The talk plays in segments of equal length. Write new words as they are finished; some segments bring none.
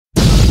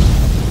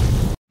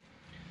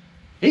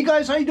Hey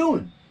guys, how you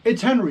doing?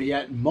 It's Henry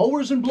at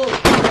Mowers and Blows.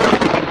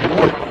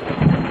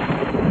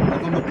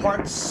 Welcome to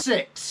part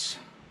 6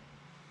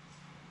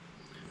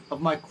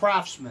 of my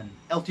Craftsman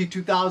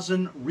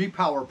Lt2000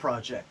 Repower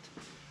project.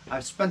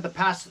 I've spent the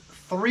past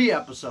 3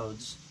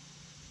 episodes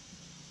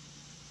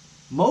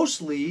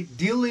mostly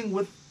dealing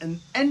with an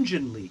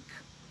engine leak,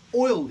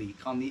 oil leak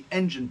on the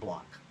engine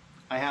block.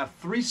 I have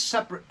 3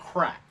 separate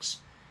cracks,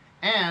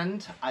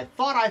 and I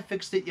thought I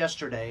fixed it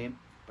yesterday,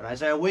 but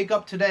as I wake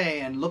up today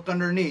and look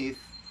underneath,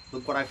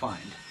 look what I find.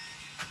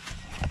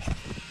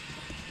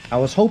 I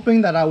was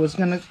hoping that I was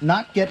gonna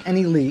not get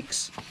any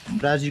leaks,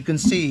 but as you can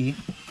see,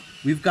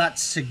 we've got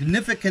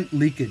significant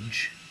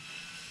leakage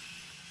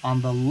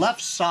on the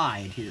left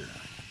side here.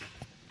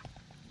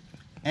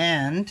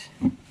 And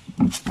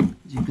as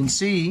you can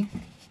see,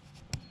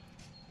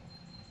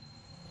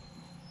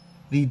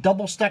 the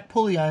double stack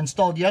pulley I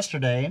installed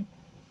yesterday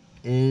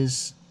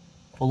is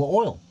full of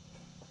oil.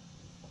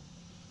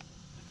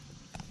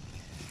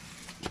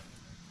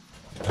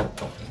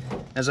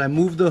 As I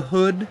move the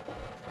hood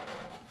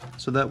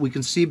so that we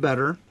can see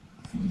better,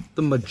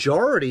 the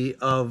majority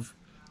of,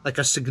 like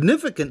a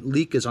significant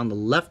leak is on the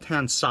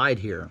left-hand side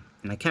here,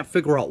 and I can't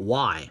figure out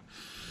why.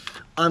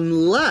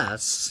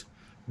 Unless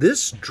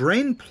this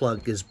drain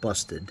plug is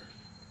busted.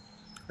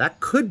 That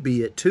could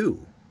be it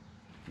too,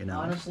 you know.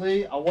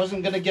 Honestly, I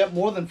wasn't gonna get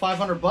more than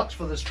 500 bucks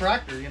for this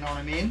tractor, you know what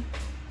I mean?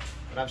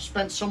 But I've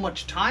spent so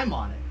much time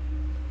on it.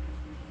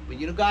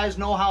 But you guys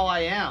know how I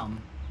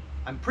am.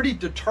 I'm pretty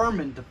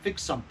determined to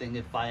fix something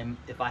if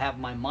I have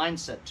my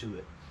mindset to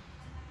it.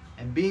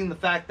 And being the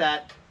fact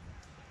that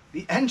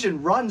the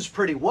engine runs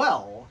pretty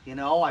well, you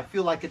know, I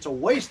feel like it's a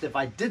waste if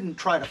I didn't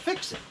try to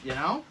fix it, you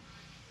know?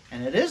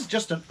 And it is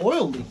just an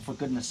oil leak, for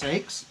goodness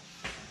sakes.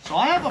 So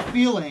I have a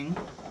feeling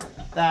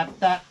that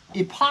that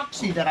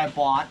epoxy that I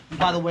bought, and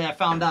by the way, I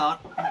found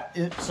out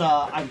it's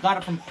I got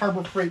it from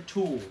Harbor Freight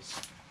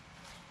Tools.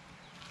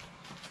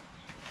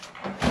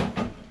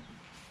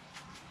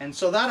 And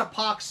so that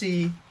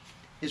epoxy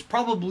is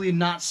probably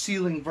not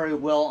sealing very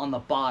well on the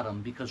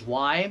bottom, because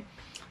why?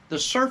 The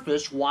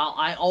surface, while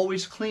I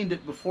always cleaned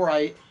it before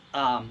I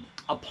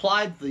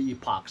applied the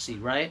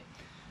epoxy, right?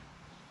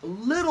 A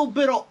little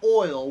bit of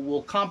oil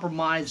will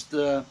compromise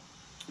the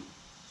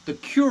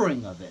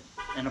curing of it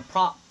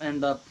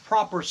and the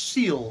proper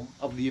seal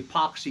of the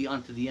epoxy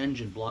onto the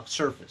engine block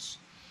surface.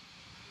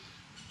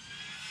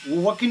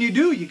 Well, what can you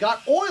do? You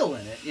got oil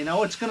in it, you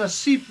know, it's gonna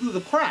seep through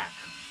the crack.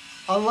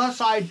 Unless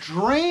I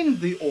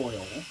drained the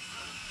oil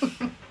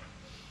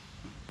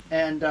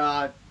and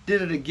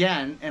did it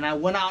again, and I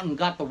went out and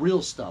got the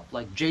real stuff,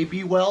 like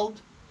JB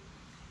Weld.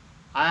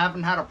 I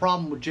haven't had a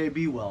problem with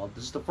JB Weld.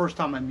 This is the first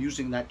time I'm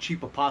using that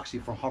cheap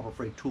epoxy from Harbor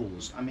Freight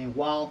Tools. I mean,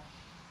 while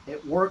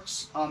it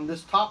works on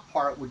this top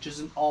part, which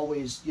isn't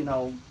always, you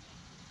know,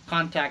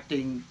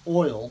 contacting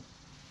oil,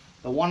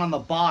 the one on the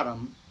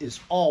bottom is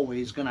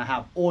always gonna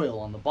have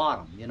oil on the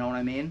bottom, you know what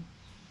I mean?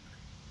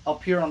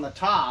 Up here on the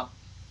top,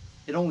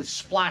 it only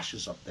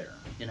splashes up there,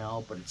 you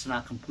know, but it's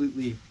not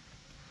completely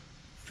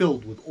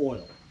filled with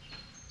oil.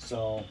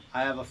 So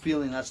I have a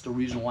feeling that's the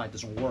reason why it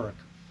doesn't work.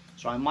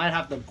 So I might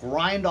have to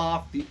grind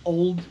off the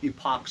old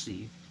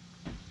epoxy,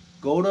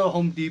 go to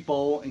Home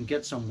Depot and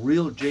get some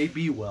real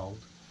JB Weld,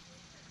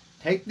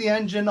 take the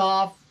engine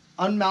off,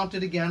 unmount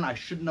it again. I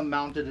shouldn't have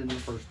mounted it in the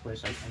first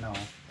place, I know.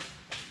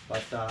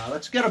 But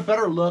let's get a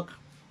better look,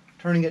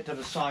 turning it to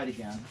the side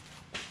again.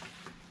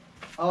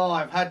 Oh,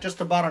 I've had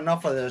just about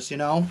enough of this, you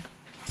know.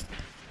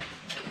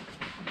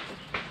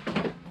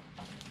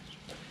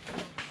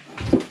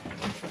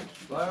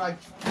 But I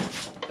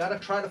gotta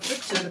try to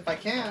fix it if I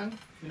can,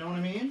 you know what I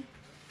mean?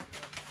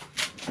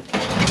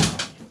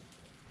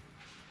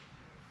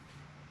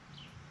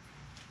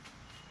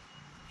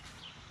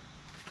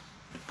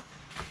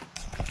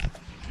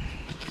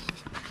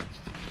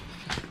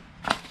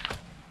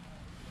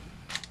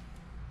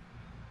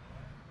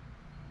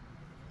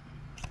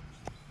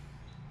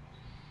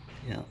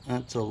 Yeah,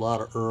 that's a lot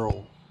of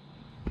Earl.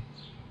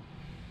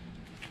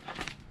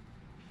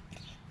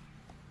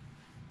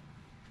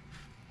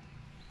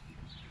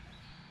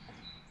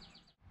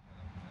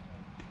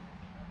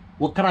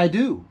 What can I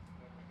do?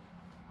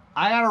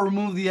 I gotta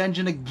remove the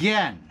engine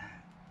again,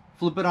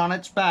 flip it on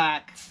its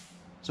back,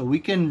 so we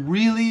can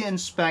really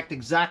inspect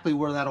exactly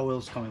where that oil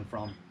is coming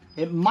from.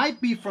 It might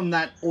be from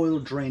that oil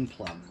drain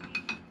plug.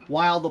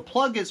 While the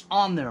plug is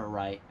on there,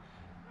 right,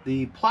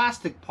 the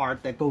plastic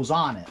part that goes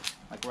on it,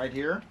 like right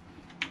here,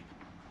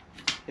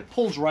 it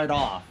pulls right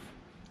off.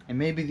 And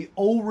maybe the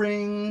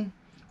O-ring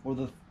or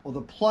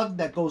the plug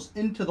that goes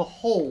into the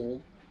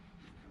hole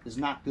is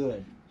not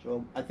good.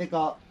 So I think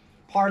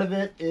part of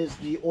it is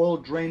the oil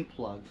drain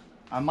plug.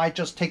 I might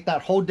just take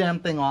that whole damn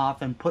thing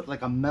off and put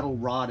like a metal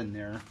rod in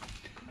there.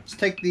 Let's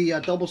take the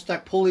double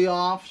stack pulley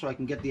off so I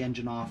can get the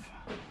engine off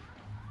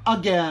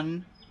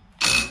again.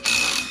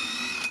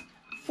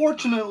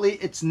 Fortunately,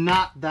 it's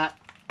not that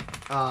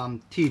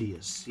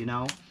tedious, you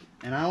know.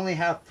 And I only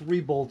have 3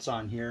 bolts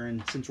on here,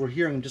 and since we're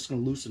here, I'm just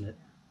going to loosen it.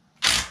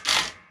 I'm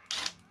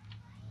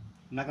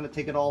not going to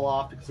take it all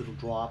off because it'll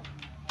drop.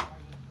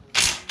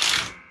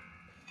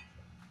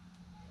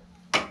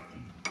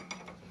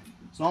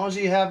 long as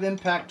you have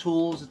impact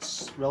tools,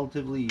 it's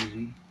relatively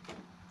easy.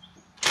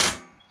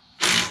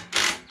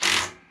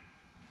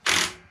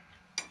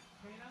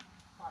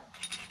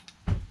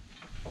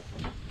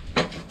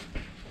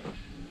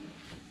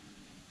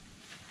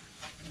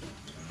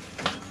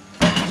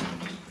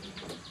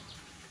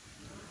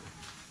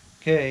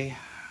 Okay,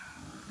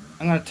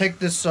 I'm gonna take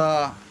this,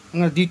 I'm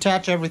gonna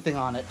detach everything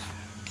on it.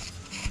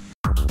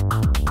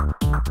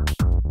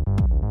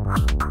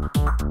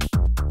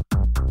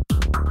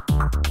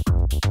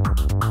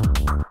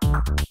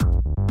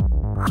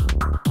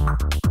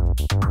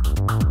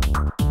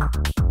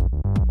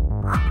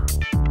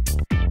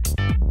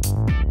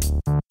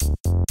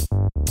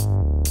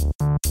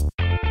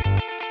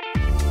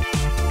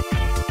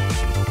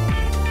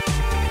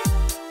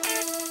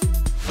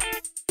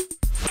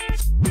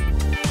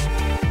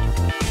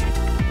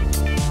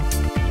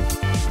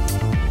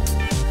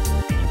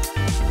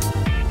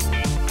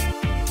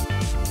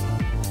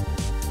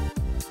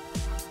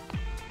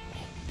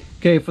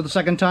 Okay, for the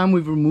second time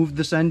we've removed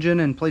this engine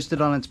and placed it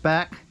on its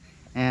back,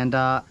 and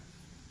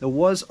there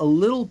was a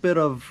little bit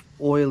of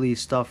oily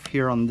stuff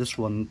here on this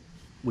one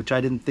which I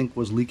didn't think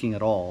was leaking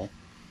at all,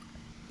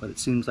 but it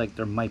seems like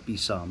there might be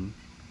some.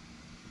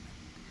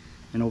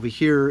 And over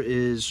here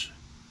is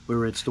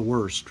where it's the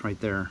worst, right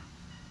there.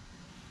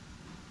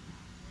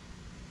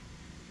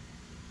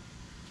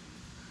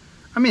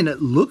 I mean,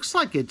 it looks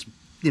like it's,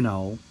 you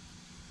know,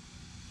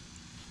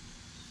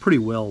 pretty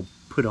well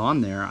put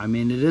on there. I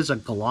mean, it is a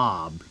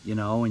glob, you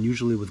know, and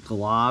usually with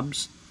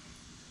globs,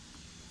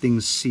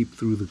 things seep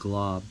through the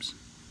globs.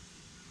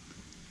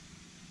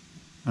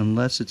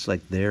 Unless it's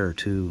like there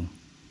too.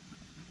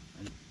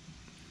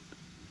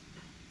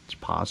 It's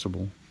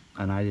possible,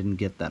 and I didn't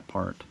get that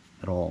part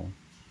at all.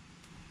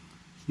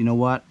 You know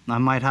what? I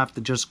might have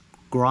to just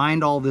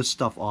grind all this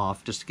stuff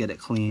off just to get it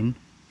clean.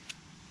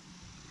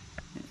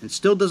 It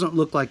still doesn't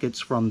look like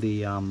it's from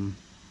the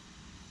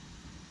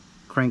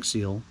crank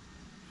seal.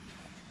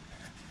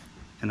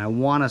 And I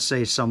want to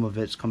say some of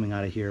it's coming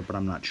out of here, but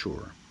I'm not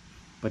sure.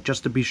 But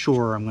just to be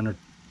sure, I'm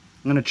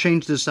gonna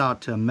change this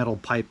out to a metal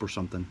pipe or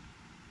something.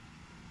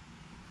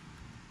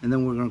 And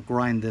then we're gonna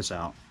grind this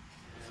out.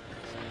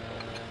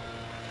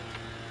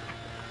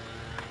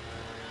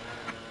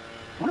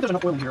 I wonder if there's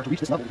enough oil in here to reach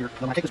this level here.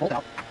 Then when I take this bolt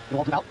out, it'll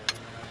all come out.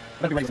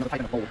 But I'll be ready with another pipe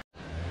and a bowl.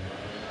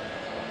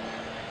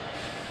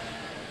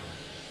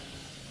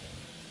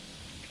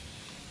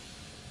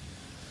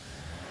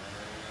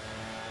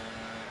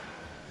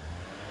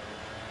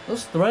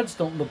 Those threads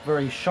don't look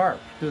very sharp,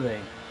 do they?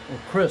 Or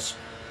crisp.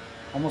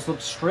 Almost look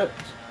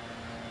stripped.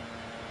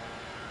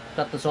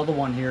 Got this other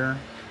one here.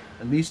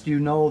 At least you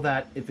know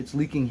that if it's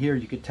leaking here,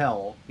 you could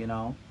tell, you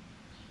know?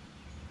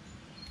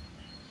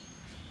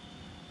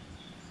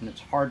 And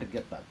it's hard to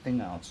get that thing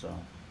out, so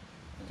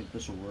I think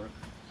this will work.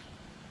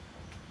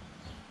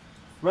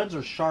 Threads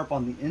are sharp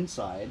on the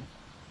inside.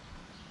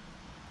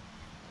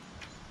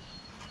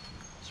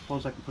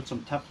 Suppose I can put some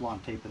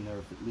Teflon tape in there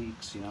if it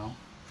leaks, you know?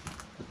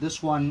 But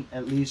this one,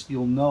 at least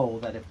you'll know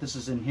that if this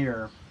is in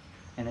here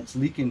and it's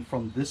leaking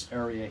from this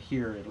area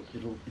here,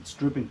 it's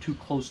dripping too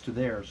close to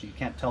there, so you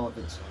can't tell if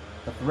it's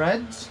the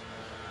threads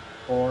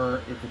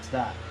or if it's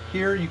that.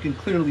 Here you can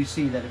clearly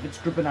see that if it's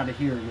dripping out of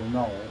here, you'll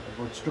know.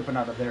 If it's dripping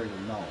out of there,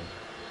 you'll know.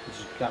 Because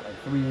you've got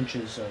like 3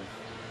 inches of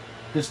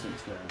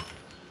distance there.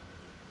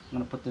 I'm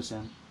going to put this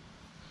in.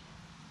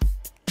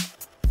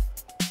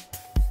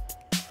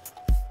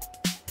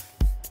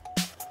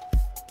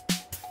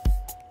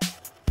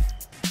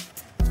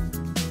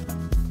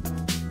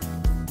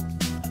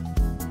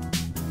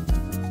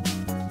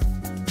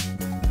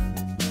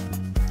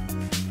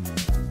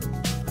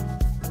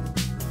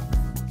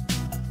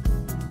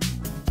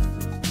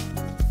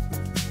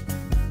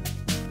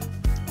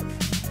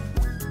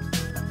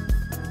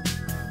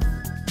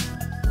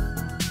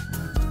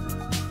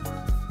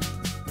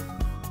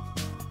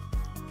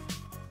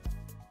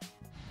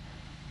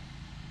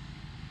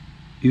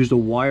 Used a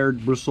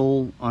wired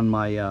bristle on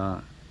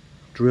my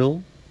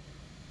drill,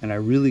 and I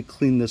really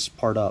cleaned this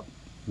part up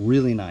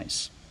really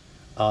nice.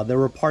 There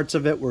were parts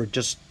of it where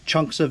just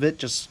chunks of it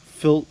just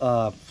flew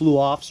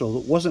off, so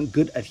it wasn't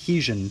good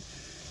adhesion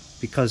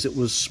because it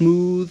was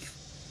smooth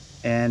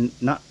and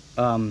not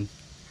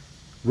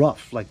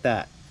rough like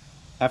that.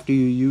 After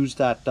you use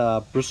that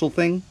bristle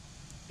thing,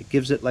 it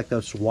gives it like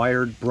this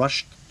wired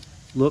brushed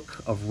look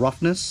of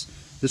roughness.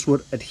 This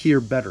would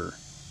adhere better.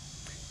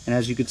 And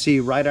as you can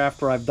see, right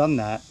after I've done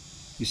that,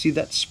 you see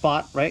that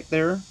spot right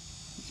there?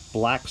 This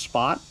black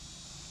spot?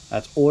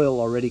 That's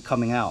oil already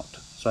coming out.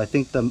 So I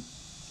think the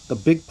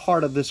big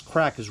part of this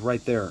crack is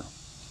right there.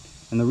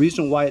 And the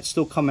reason why it's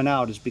still coming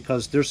out is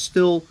because there's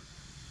still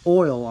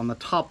oil on the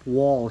top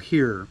wall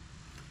here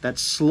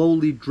that's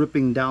slowly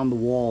dripping down the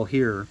wall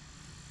here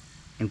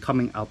and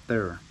coming out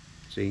there.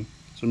 See?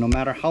 So no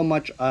matter how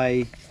much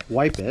I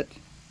wipe it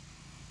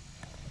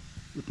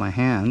with my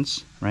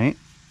hands, right?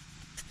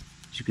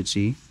 As you can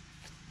see,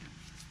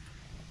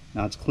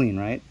 now it's clean,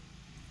 right?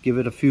 Give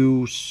it a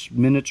few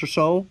minutes or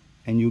so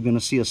and you're gonna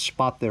see a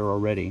spot there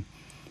already.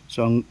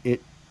 So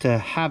to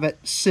have it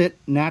sit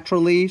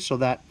naturally so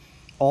that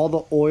all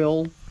the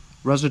oil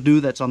residue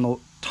that's on the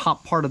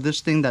top part of this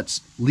thing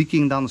that's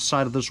leaking down the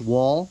side of this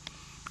wall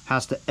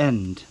has to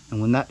end.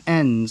 And when that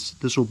ends,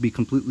 this will be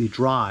completely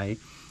dry.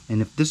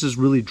 And if this is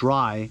really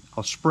dry,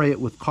 I'll spray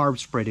it with carb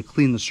spray to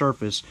clean the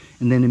surface,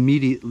 and then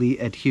immediately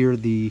adhere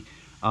the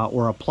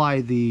or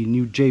apply the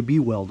new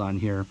JB weld on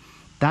here.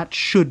 That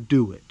should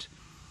do it.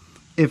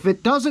 If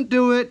it doesn't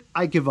do it,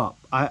 I give up.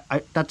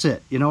 That's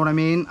it. You know what I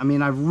mean? I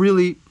mean, I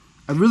really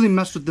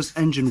messed with this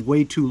engine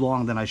way too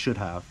long than I should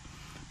have.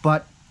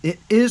 But it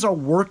is a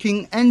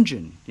working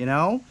engine, you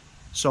know?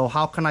 So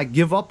how can I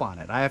give up on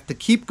it? I have to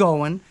keep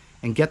going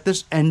and get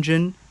this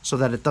engine so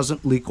that it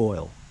doesn't leak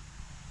oil.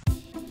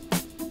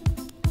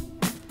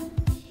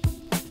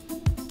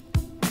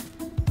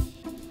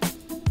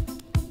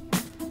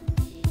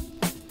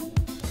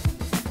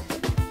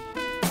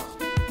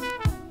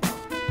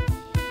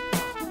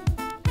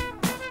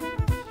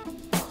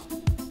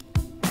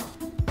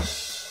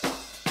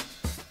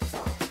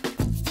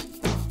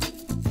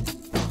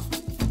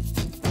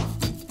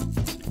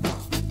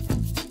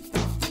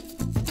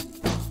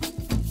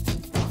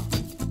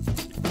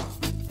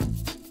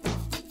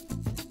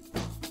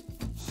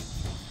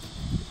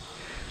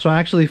 So I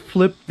actually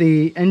flipped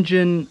the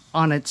engine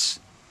on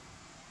its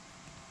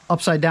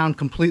upside down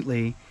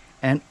completely,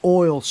 and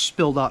oil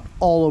spilled out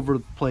all over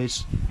the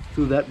place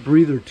through that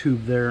breather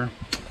tube there.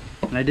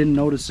 And I didn't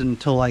notice it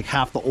until like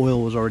half the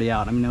oil was already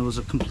out. I mean, it was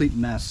a complete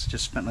mess.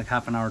 Just spent like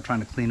half an hour trying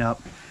to clean up.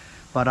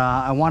 But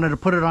I wanted to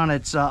put it on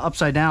its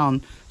upside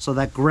down so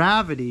that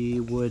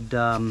gravity would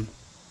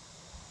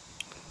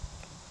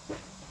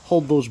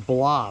hold those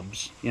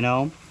blobs, you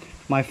know?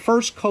 My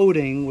first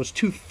coating was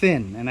too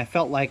thin, and I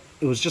felt like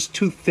it was just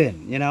too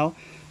thin, you know?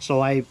 So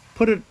I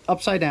put it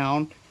upside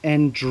down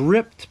and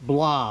dripped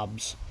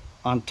blobs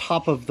on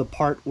top of the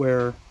part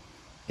where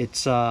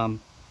it's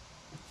most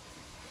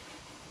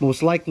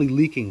likely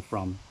leaking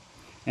from,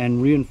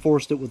 and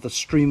reinforced it with a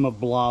stream of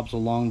blobs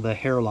along the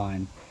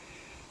hairline.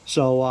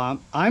 So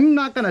I'm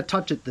not going to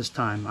touch it this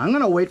time. I'm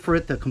going to wait for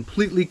it to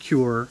completely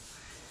cure,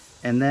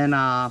 and then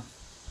at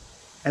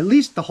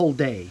least the whole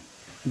day.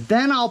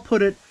 Then I'll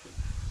put it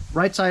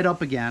right side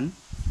up again,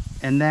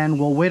 and then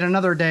we'll wait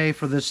another day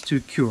for this to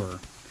cure.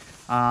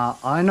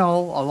 I know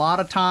a lot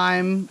of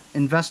time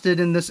invested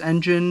in this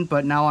engine,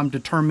 but now I'm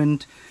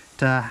determined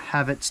to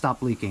have it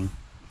stop leaking.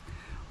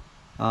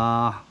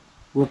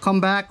 We'll come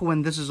back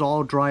when this is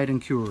all dried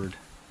and cured.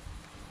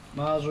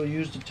 Might as well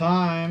use the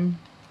time,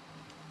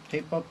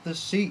 tape up this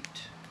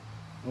seat.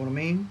 Know what I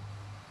mean?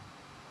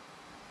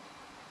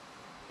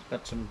 It's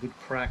got some good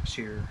cracks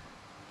here.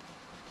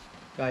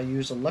 Gotta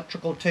use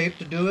electrical tape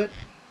to do it.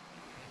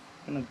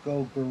 I'm gonna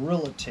go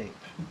Gorilla Tape,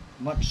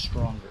 much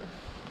stronger,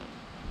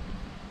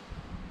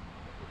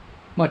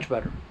 much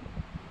better.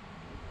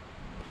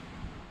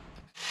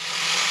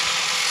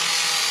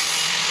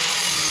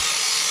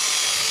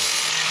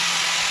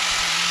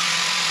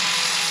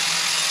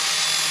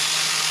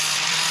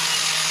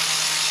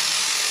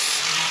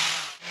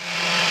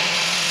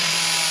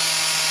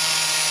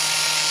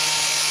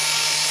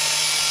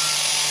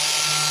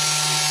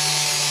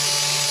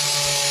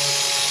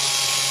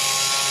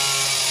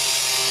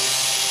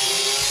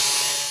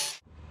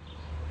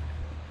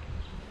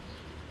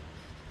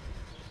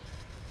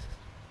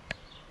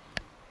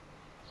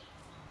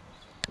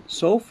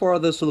 So far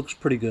this looks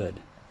pretty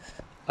good.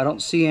 I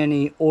don't see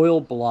any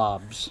oil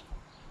blobs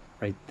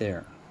right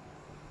there.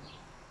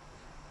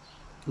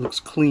 It looks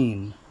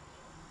clean.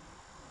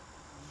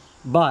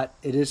 But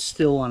it is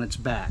still on its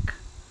back.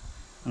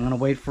 I'm going to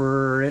wait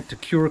for it to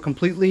cure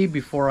completely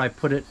before I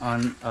put it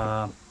on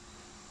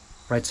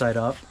right side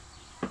up,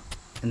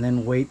 and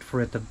then wait for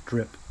it to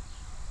drip.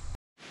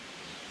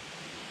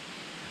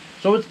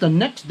 So it's the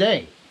next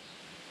day.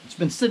 It's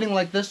been sitting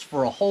like this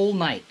for a whole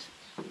night.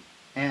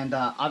 And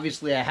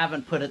obviously I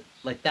haven't put it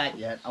like that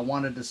yet. I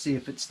wanted to see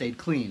if it stayed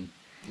clean.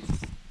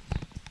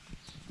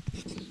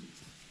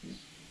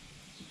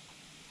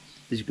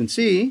 As you can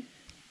see,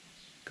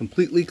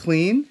 completely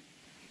clean.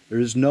 There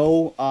is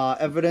no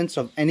evidence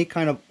of any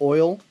kind of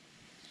oil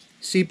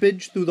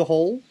seepage through the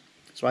hole.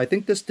 So I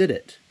think this did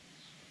it.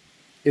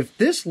 If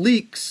this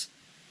leaks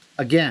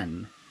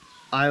again,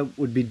 I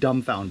would be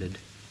dumbfounded.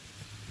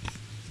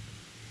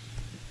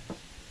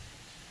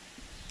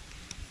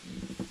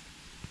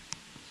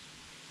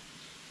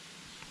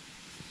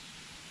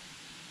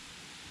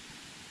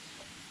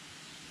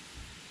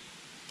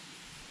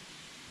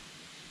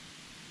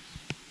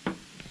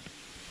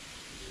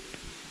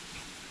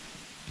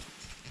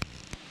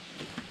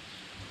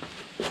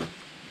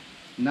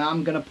 Now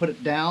I'm going to put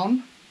it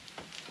down.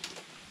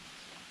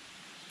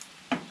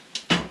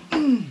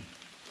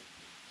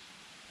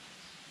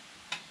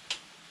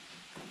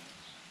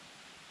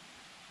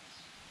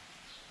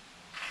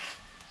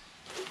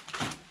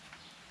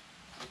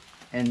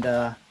 And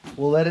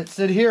we'll let it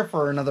sit here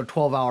for another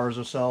 12 hours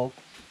or so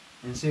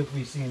and see if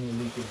we see any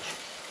leakage.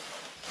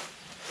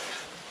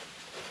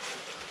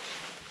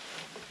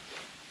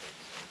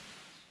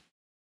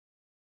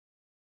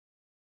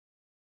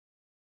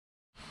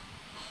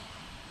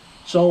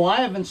 So I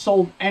haven't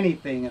sold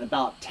anything in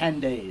about 10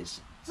 days.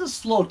 a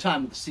slow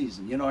time of the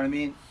season, you know what I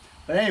mean?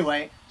 But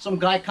anyway, some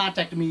guy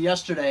contacted me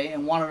yesterday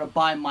and wanted to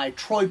buy my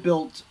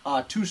Troy-Bilt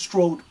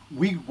 2-stroke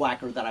weed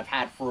whacker that I've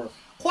had for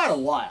quite a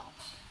while.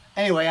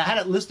 Anyway, I had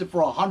it listed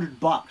for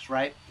 $100,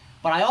 right?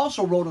 But I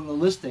also wrote in the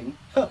listing,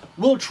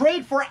 we'll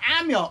trade for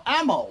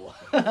ammo.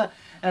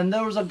 And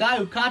there was a guy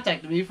who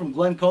contacted me from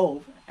Glen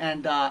Cove,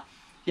 and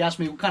he asked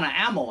me what kind of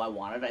ammo I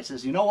wanted. I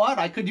says, you know what?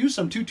 I could use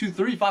some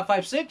 223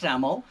 5.56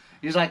 ammo.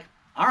 He's like,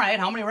 all right,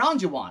 how many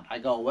rounds you want? I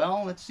go,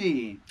 well, let's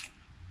see.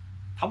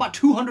 How about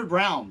 200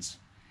 rounds?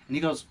 And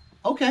he goes,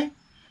 okay.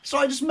 So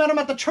I just met him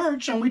at the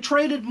church, and we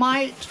traded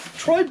my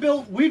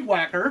Troy-Bilt weed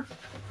whacker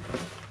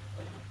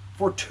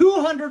for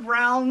 200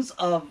 rounds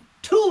of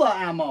Tula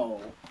ammo.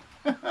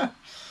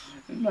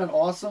 Isn't that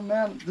awesome,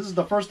 man? This is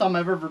the first time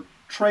I've ever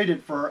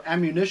traded for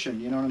ammunition,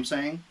 you know what I'm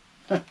saying?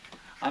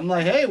 I'm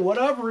like, hey,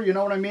 whatever, you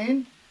know what I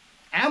mean?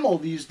 Ammo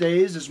these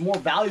days is more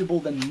valuable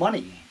than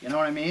money, you know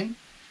what I mean?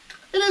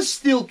 It is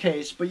steel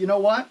case, but you know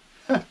what?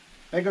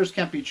 Beggars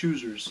can't be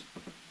choosers.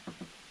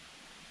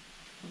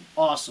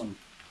 Awesome.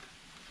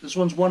 This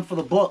one's one for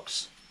the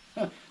books.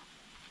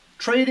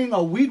 Trading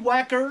a weed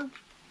whacker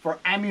for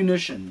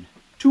ammunition.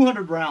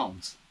 200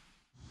 rounds.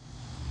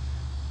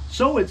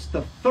 So it's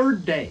the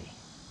third day,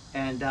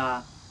 and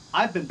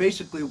I've been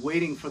basically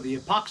waiting for the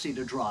epoxy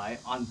to dry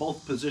on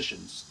both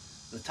positions.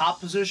 The top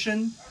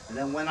position, and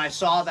then when I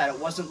saw that it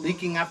wasn't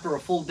leaking after a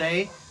full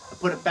day, I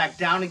put it back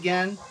down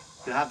again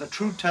to have the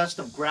true test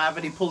of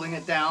gravity pulling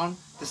it down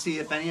to see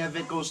if any of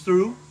it goes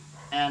through.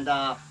 And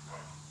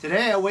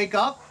today I wake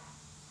up,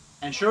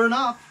 and sure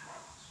enough,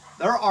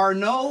 there are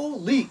no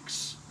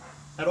leaks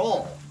at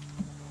all.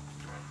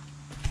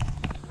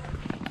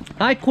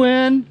 Hi,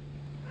 Quinn.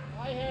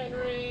 Hi,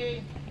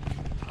 Henry.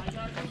 I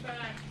got you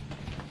back.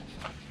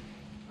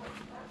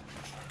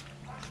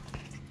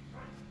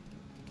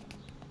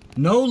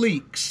 No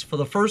leaks for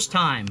the first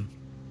time.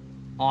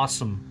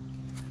 Awesome.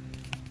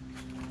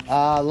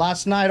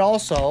 Last night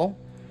also,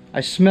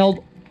 I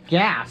smelled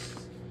gas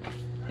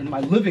in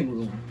my living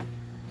room,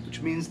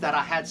 which means that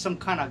I had some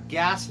kind of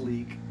gas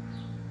leak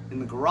in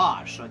the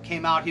garage. So I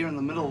came out here in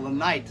the middle of the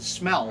night to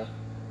smell,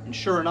 and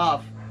sure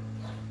enough,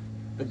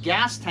 the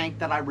gas tank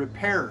that I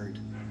repaired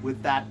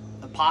with that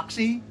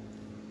epoxy,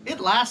 it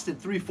lasted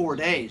 3-4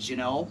 days, you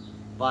know,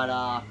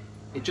 but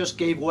it just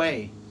gave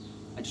way.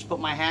 I just put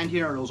my hand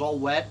here and it was all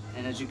wet,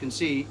 and as you can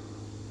see,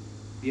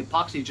 the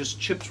epoxy just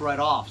chips right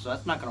off, so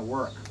that's not going to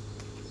work.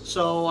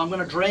 So I'm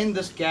going to drain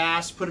this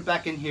gas, put it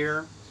back in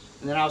here,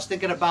 and then I was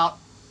thinking about,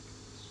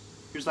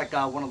 here's like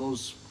one of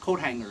those coat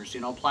hangers,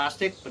 you know,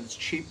 plastic, but it's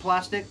cheap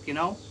plastic, you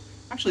know.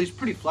 Actually, it's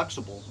pretty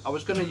flexible. I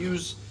was going to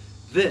use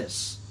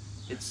this.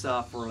 It's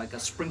for like a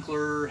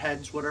sprinkler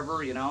heads,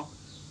 whatever, you know.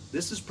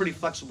 This is pretty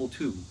flexible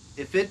too.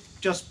 If it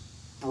just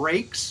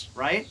breaks,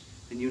 right,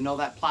 then you know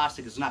that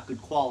plastic is not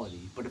good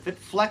quality. But if it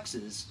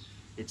flexes,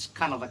 it's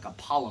kind of like a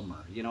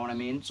polymer, you know what I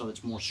mean? So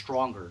it's more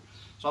stronger.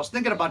 So I was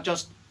thinking about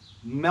just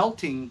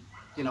melting,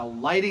 you know,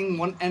 lighting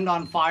one end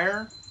on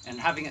fire and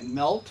having it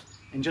melt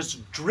and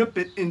just drip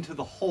it into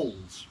the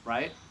holes,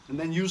 right? And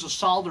then use a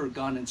solder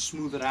gun and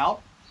smooth it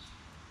out.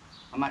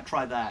 I might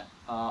try that.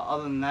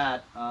 Other than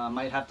that, I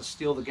might have to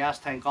steal the gas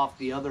tank off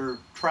the other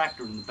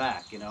tractor in the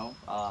back, you know,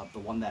 the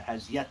one that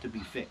has yet to be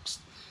fixed.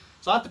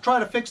 So I have to try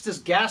to fix this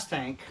gas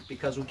tank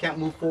because we can't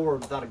move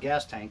forward without a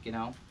gas tank, you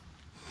know.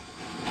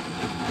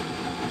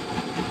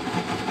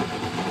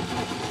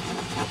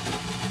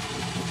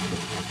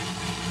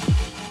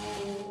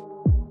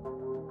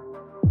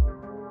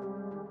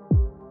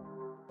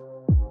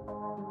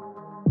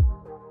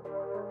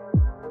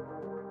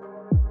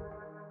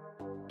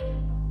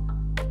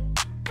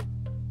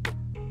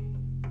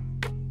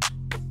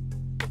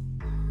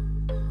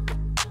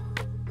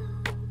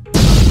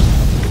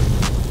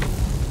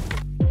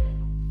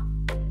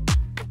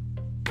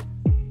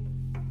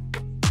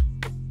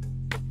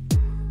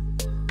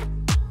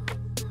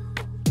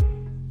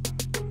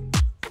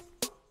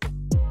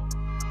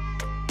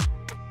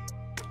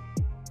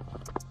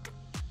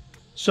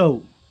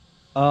 So,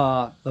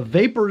 the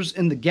vapors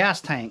in the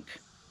gas tank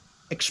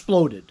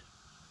exploded.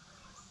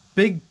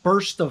 Big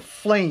burst of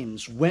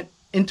flames went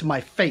into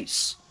my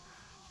face.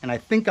 And I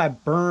think I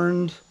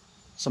burned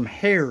some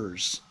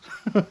hairs.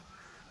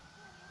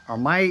 Are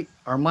my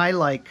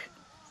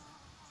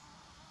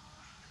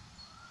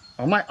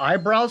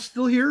eyebrows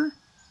still here?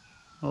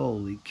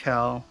 Holy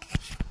cow.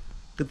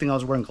 Good thing I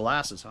was wearing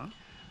glasses, huh?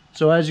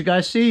 So as you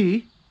guys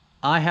see,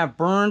 I have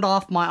burned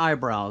off my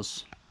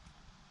eyebrows.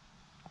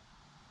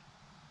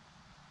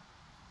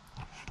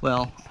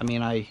 Well, I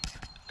mean, I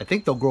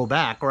think they'll grow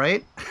back,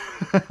 right?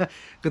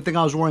 Good thing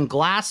I was wearing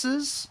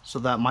glasses so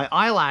that my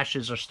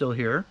eyelashes are still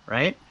here,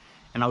 right?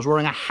 And I was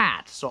wearing a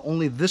hat, so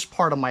only this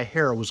part of my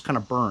hair was kind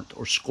of burnt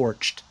or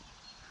scorched.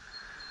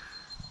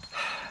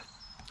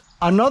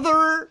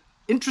 Another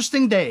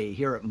interesting day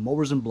here at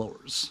Mowers and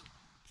Blowers.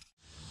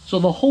 So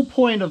the whole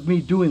point of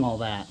me doing all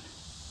that,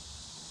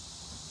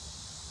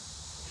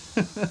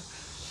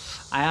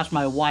 I asked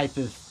my wife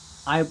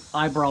if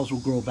eyebrows will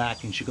grow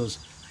back, and she goes,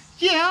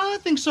 yeah, I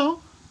think so.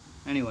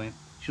 Anyway,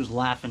 she was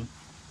laughing.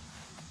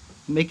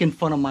 making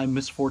fun of my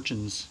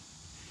misfortunes.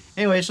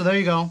 Anyway, so there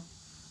you go.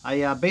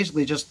 I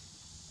basically just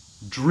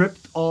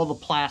dripped all the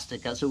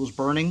plastic as it was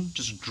burning,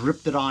 just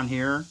dripped it on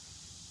here,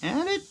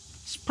 and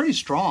it's pretty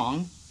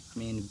strong. I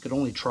mean, you could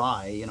only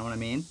try, you know what I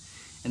mean?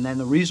 And then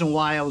the reason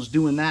why I was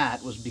doing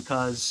that was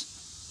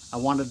because I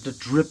wanted to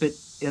drip it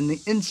in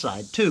the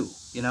inside too,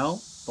 you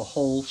know? The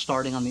hole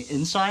starting on the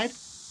inside.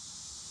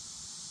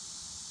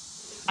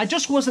 I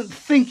just wasn't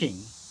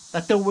thinking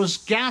that there was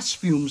gas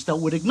fumes that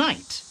would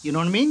ignite, you know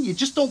what I mean? You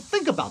just don't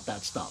think about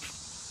that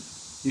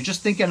stuff. You're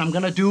just thinking, I'm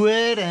gonna do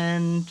it,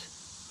 and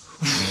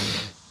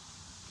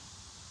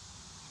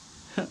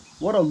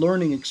what a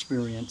learning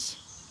experience.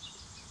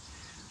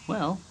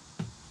 Well,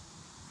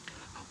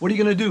 what are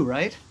you gonna do,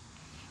 right?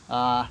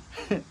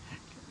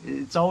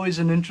 It's always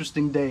an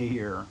interesting day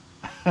here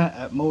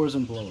at Mowers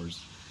and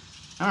Blowers.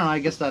 I don't know, I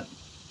guess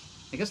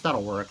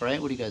that'll work,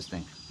 right? What do you guys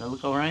think? Does that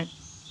look all right?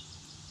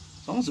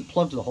 As long as it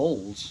plugs the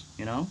holes,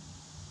 you know?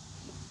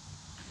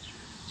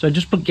 So I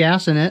just put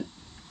gas in it.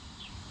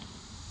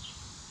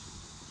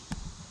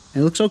 It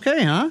looks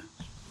okay, huh?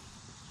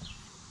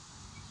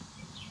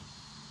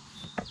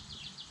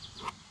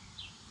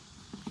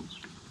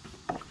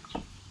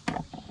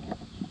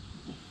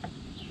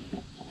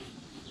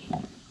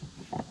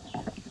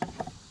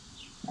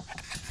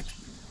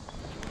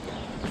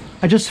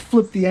 I just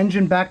flipped the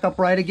engine back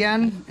upright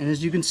again, and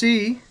as you can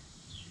see,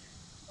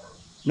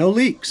 no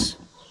leaks.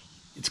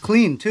 It's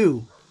clean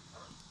too.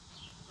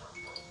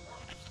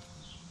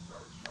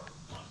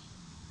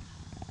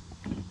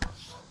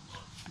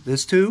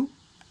 This too,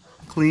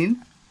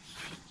 clean.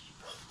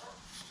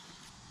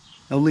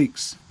 No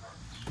leaks.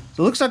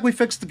 So it looks like we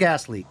fixed the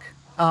gas leak,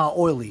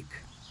 oil leak,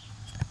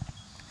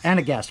 and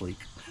a gas leak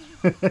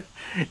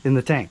in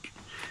the tank.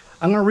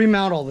 I'm gonna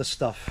remount all this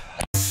stuff.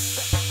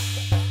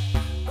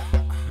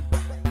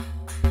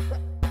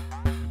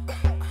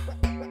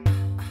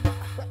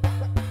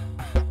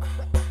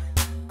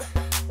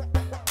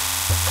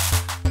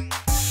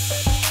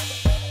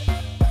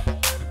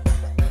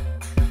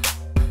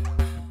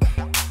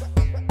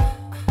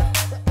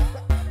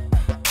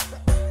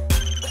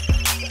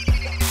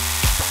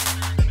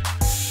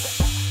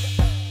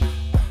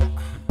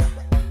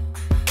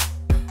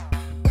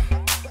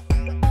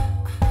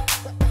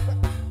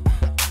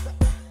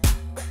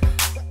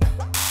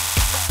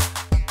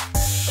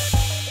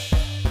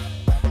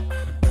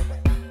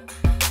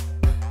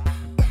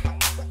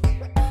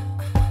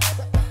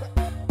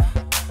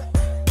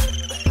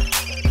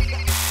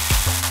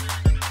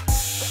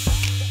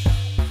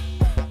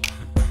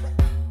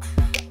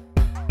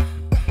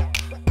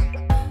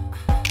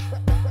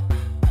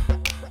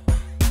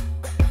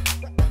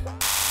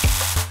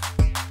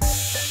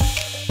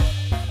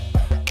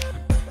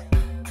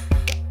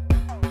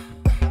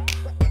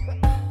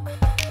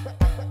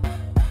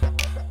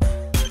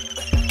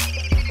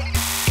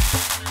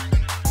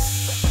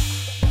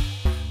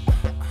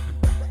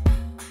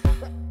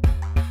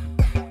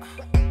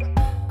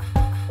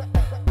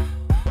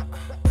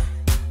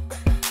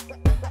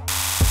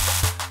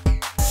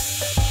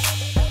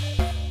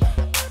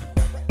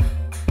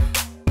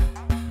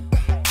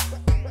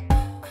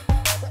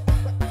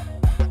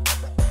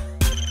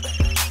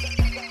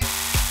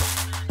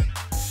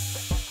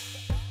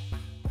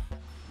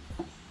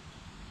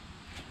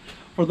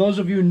 For those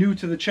of you new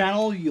to the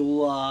channel,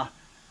 you'll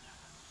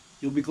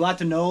be glad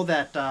to know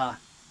that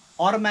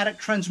automatic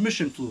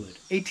transmission fluid,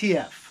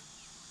 ATF,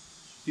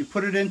 if you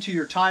put it into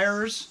your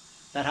tires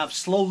that have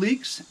slow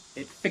leaks,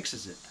 it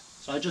fixes it.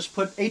 So I just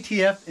put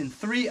ATF in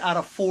 3 out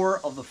of 4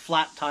 of the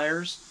flat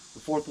tires. The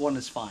 4th one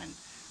is fine.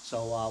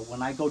 So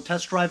when I go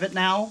test drive it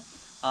now,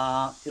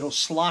 it'll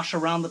slosh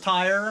around the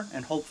tire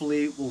and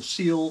hopefully will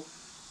seal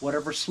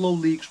whatever slow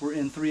leaks were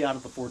in 3 out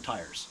of the 4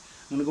 tires.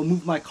 I'm gonna go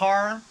move my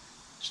car,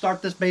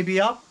 start this baby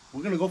up.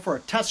 We're gonna go for a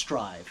test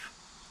drive.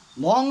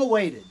 Long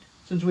awaited.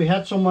 Since we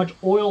had so much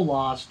oil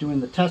loss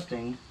doing the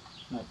testing,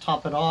 I'm gonna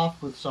top it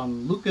off with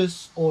some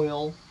Lucas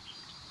Oil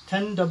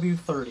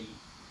 10W30.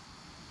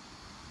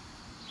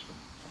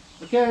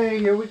 Okay,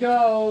 here we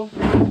go.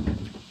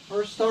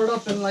 First start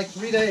up in like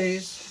 3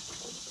 days.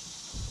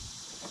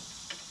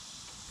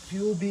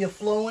 Fuel be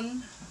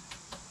a-flowing.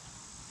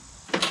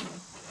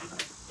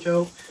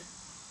 Choke.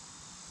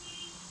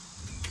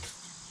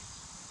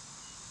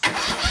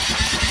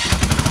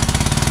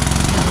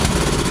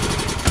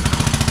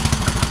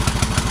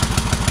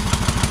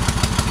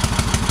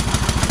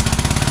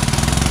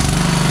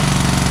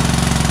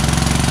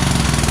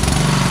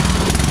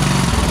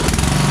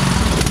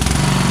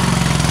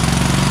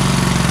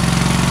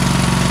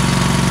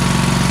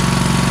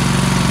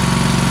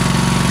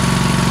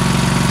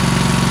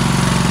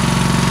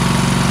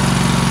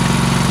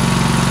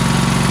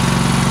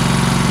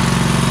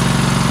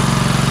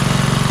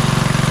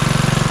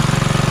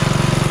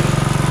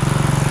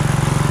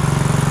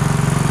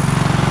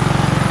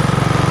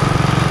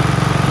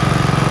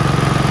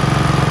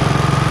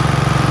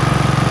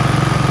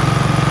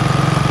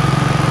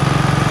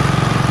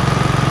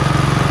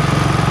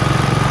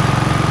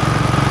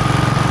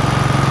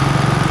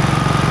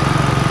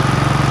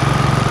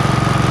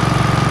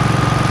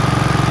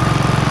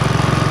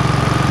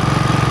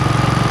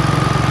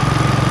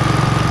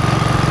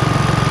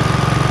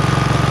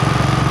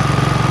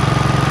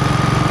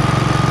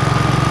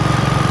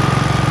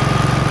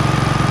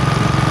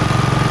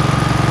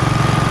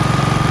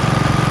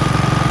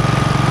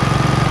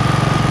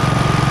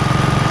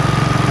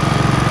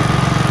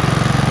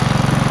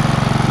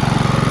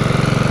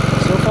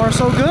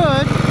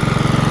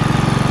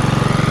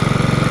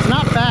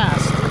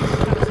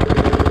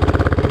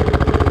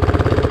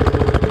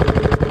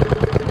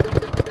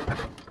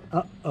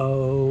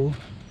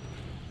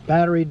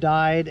 battery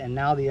died, and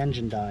now the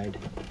engine died.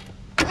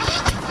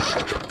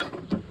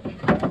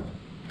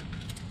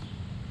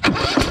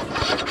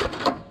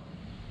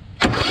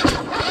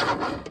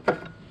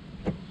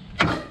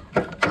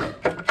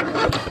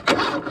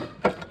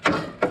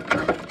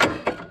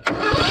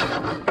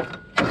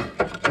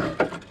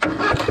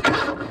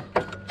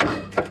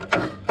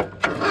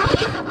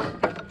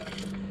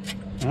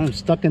 I'm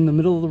stuck in the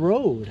middle of the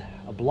road,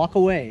 a block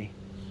away.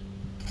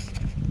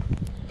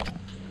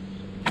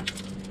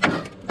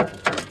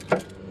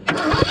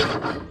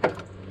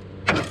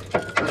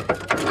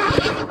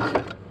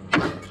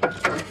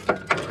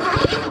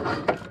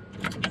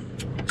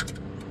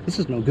 This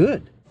is no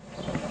good.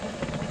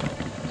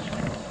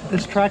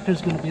 This tractor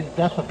is going to be the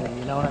death of me,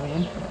 you know what I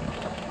mean?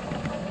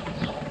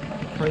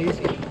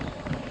 Crazy.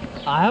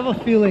 I have a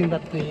feeling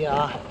that the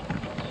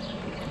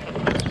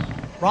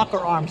rocker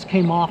arms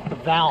came off the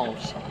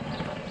valves.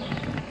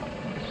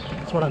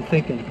 That's what I'm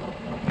thinking.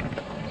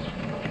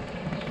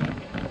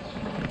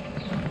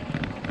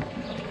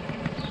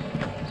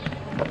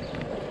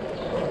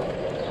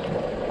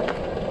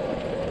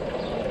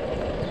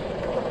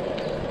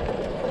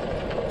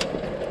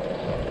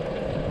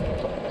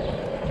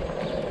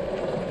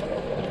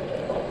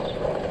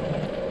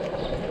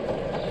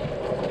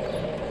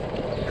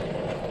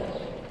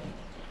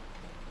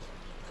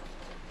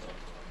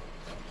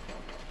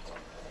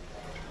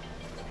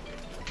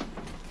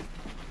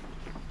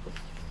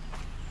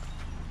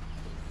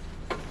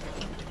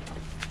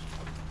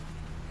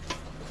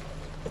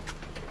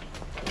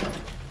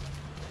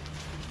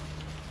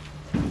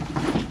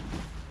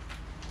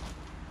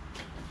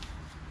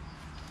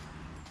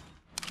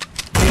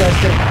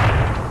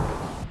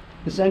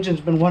 This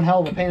engine's been one hell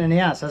of a pain in the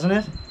ass, hasn't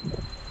it?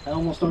 I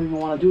almost don't even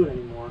want to do it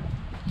anymore.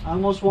 I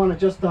almost want to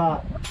just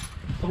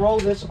throw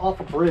this off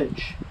a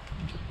bridge.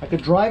 I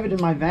could drive it in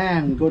my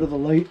van and go to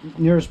the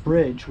nearest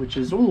bridge, which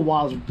is a little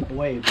while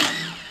away.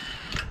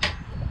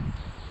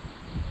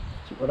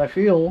 But what I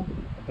feel,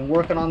 I've been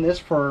working on this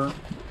for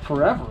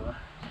forever.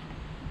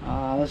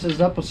 This is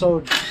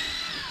episode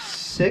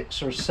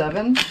 6 or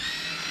 7. It's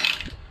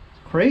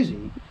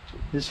crazy.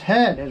 This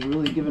head has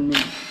really given me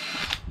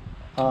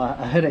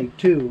a headache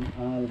too.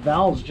 The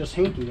valve's just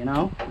hinky, you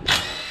know.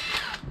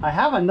 I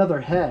have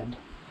another head,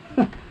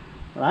 but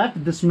I have to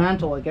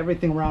dismantle like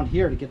everything around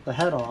here to get the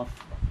head off.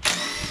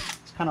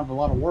 It's kind of a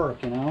lot of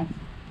work, you know.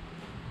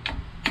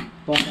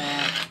 But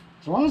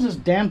as long as this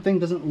damn thing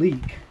doesn't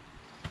leak,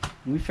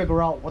 and we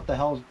figure out what the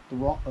hell is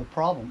the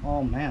problem.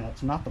 Oh man,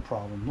 that's not the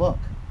problem. Look,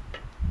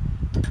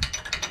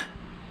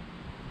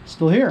 it's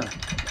still here.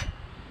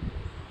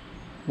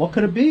 What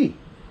could it be?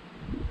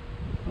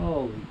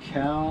 Holy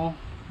cow.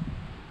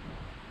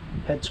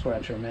 Head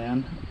scratcher,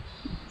 man.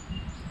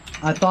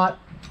 I thought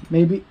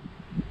maybe,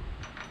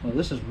 well,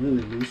 this is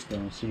really loose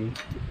though, see,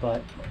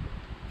 but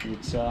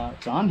it's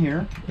on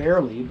here,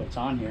 barely, but it's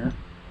on here.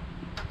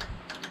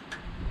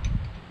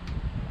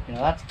 You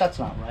know, that's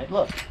not right.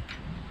 Look,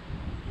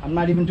 I'm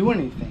not even doing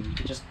anything. You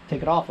can just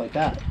take it off like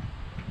that.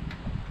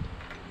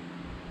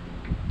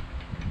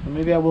 Or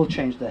maybe I will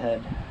change the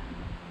head,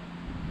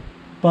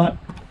 but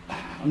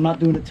I'm not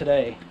doing it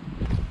today.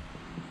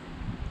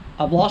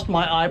 I've lost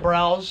my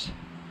eyebrows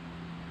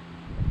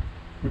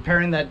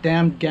repairing that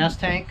damn gas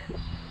tank.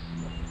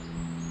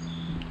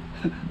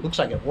 Looks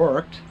like it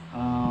worked.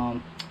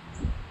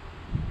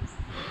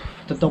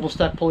 The double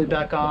stack pulley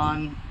back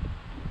on.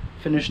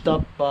 Finished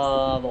up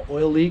the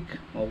oil leak.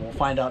 Well, we'll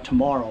find out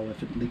tomorrow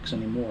if it leaks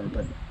anymore,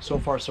 but so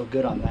far so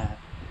good on that.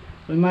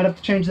 We might have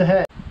to change the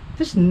head.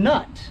 This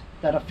nut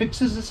that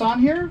affixes this on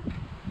here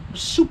is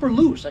super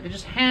loose. I could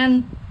just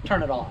hand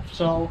turn it off.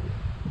 So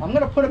I'm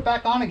gonna put it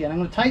back on again. I'm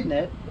gonna tighten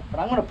it, but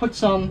I'm gonna put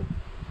some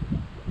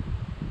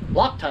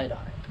Loctite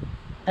on it.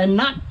 And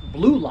not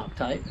blue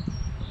Loctite,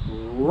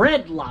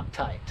 red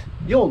Loctite.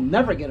 You'll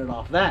never get it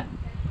off that.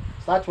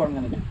 So that's what I'm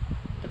gonna do.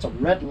 It's a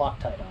red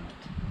Loctite on it.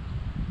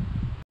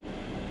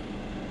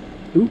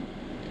 Ooh,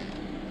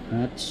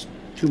 that's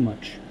too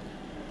much.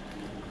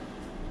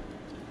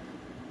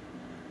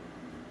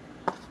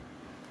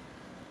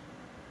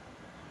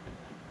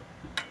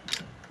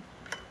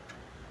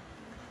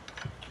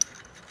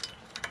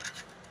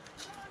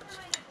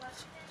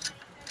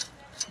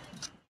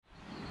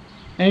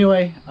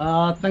 Anyway,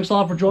 thanks a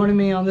lot for joining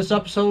me on this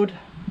episode.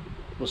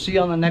 We'll see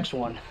you on the next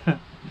one.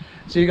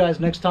 See you guys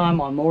next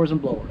time on Mowers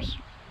and Blowers.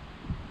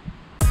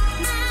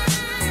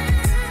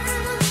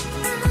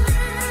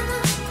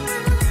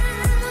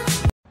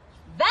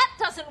 That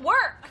doesn't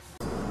work!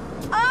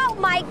 Oh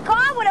my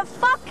god, what a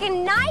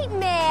fucking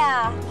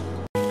nightmare!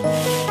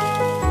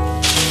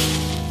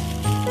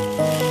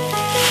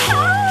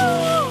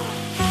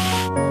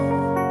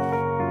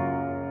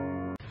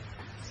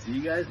 See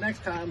you guys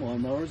next time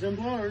on Mowers and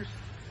Blowers.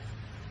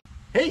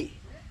 Hey,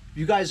 if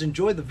you guys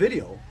enjoyed the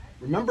video,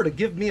 remember to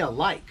give me a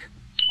like.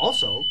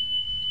 Also,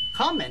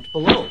 comment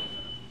below.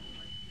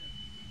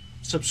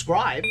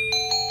 Subscribe.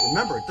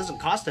 Remember, it doesn't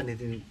cost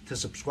anything to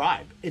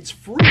subscribe. It's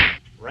free,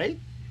 right?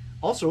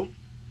 Also,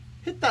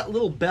 hit that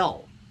little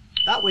bell.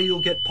 That way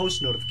you'll get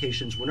post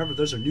notifications whenever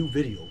there's a new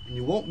video and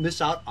you won't miss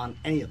out on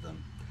any of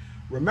them.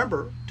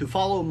 Remember to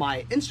follow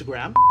my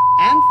Instagram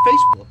and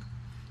Facebook,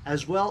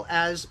 as well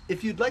as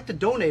if you'd like to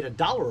donate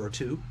 $1 or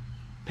 $2,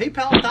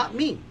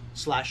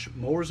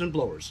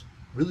 paypal.me/mowersandblowers.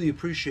 Really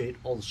appreciate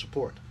all the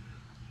support.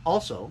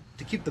 Also,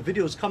 to keep the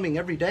videos coming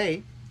every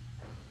day,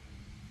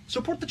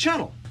 support the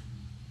channel.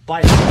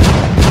 Bye.